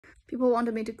People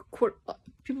wanted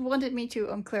me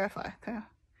to clarify, okay,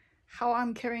 how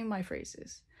I'm carrying my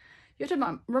phrases. You have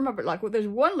to remember, like, well, there's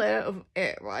one layer of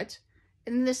air, right?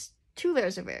 And then there's 2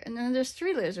 layers of air, and then there's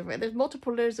 3 layers of air. There's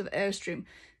multiple layers of airstream.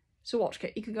 So watch,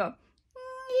 okay, you can go.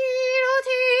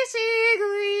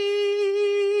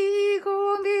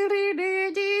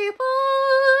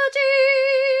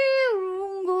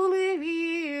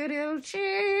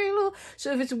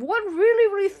 So if it's one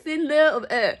really, really thin layer of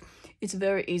air, it's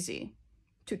very easy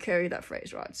to carry that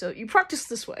phrase, right? So you practice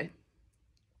this way.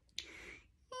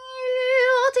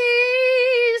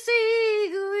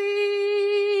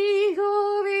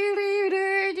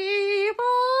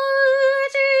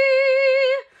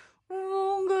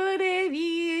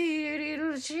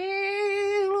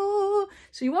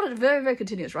 So you want it very, very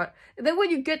continuous, right? And then when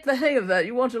you get the hang of that,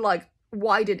 you want to like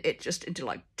widen it just into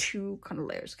like 2 kind of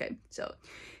layers, okay? So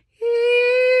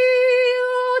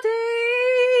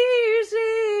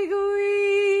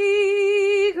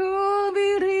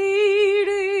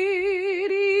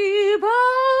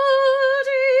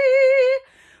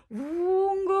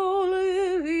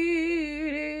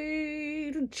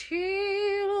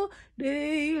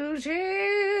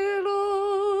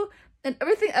and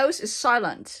everything else is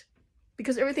silent,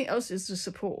 because everything else is the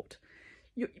support.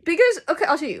 Okay,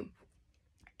 I'll tell you.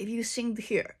 If you sing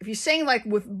here, if you sing like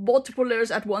with multiple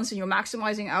layers at once and you're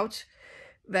maximizing out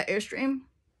that airstream,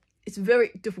 it's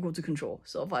very difficult to control.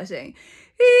 So if I sing,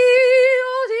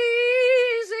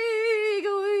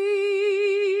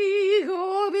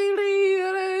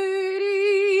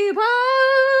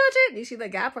 do you see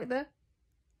that gap right there?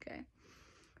 Okay.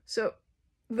 So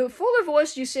the fuller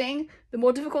voice you sing, the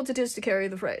more difficult it is to carry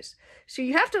the phrase. So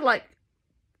you have to like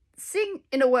sing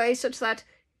in a way such that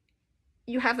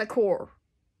you have the core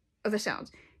of the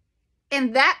sounds.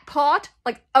 And that part,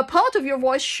 like a part of your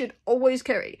voice should always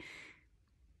carry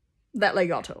that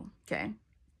legato, okay?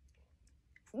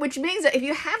 Which means that if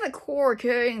you have a core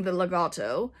carrying the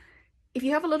legato, if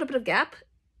you have a little bit of gap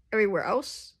everywhere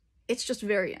else, it's just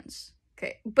variance,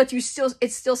 okay? But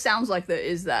it still sounds like there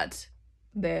is that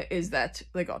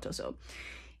legato, so.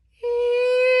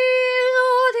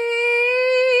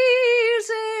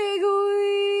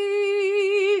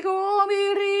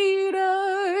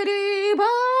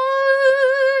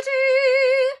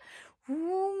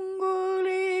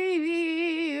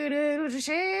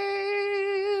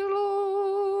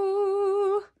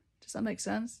 Does that make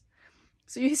sense?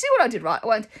 So you see what I did, right? I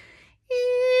went,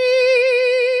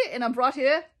 and I'm right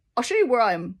here. I'll show you where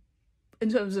I'm in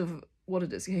terms of what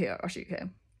it is here. I'll show you, okay?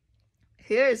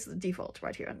 Here is the default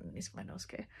right here underneath my nose,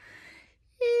 okay?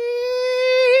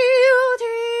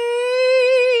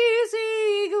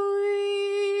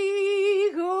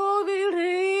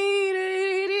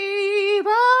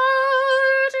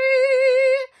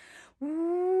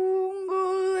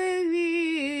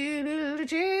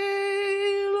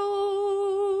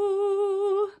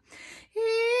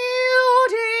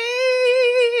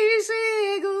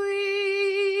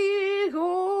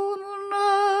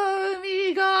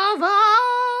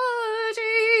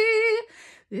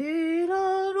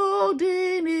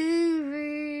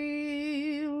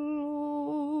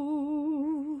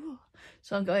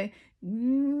 So I'm going,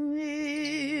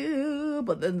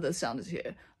 but then the sound is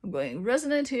here. I'm going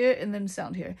resonant here and then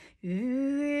sound here.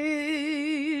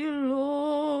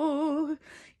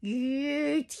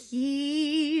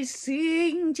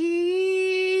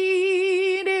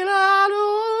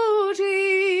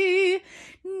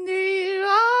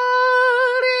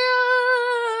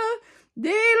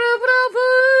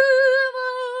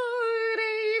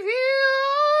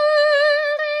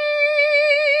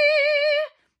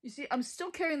 I'm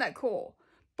still carrying that core,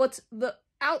 but the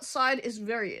outside is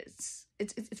variance.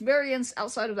 It's variance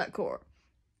outside of that core.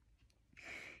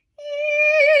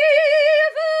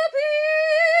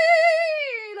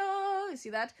 You see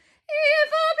that?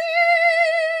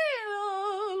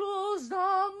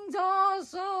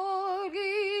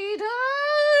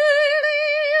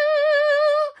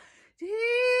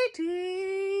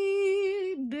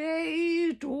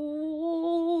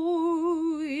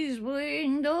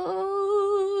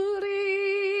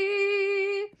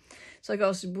 So it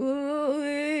goes, you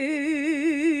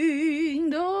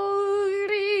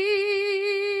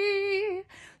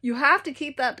have to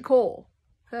keep that core,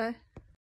 okay?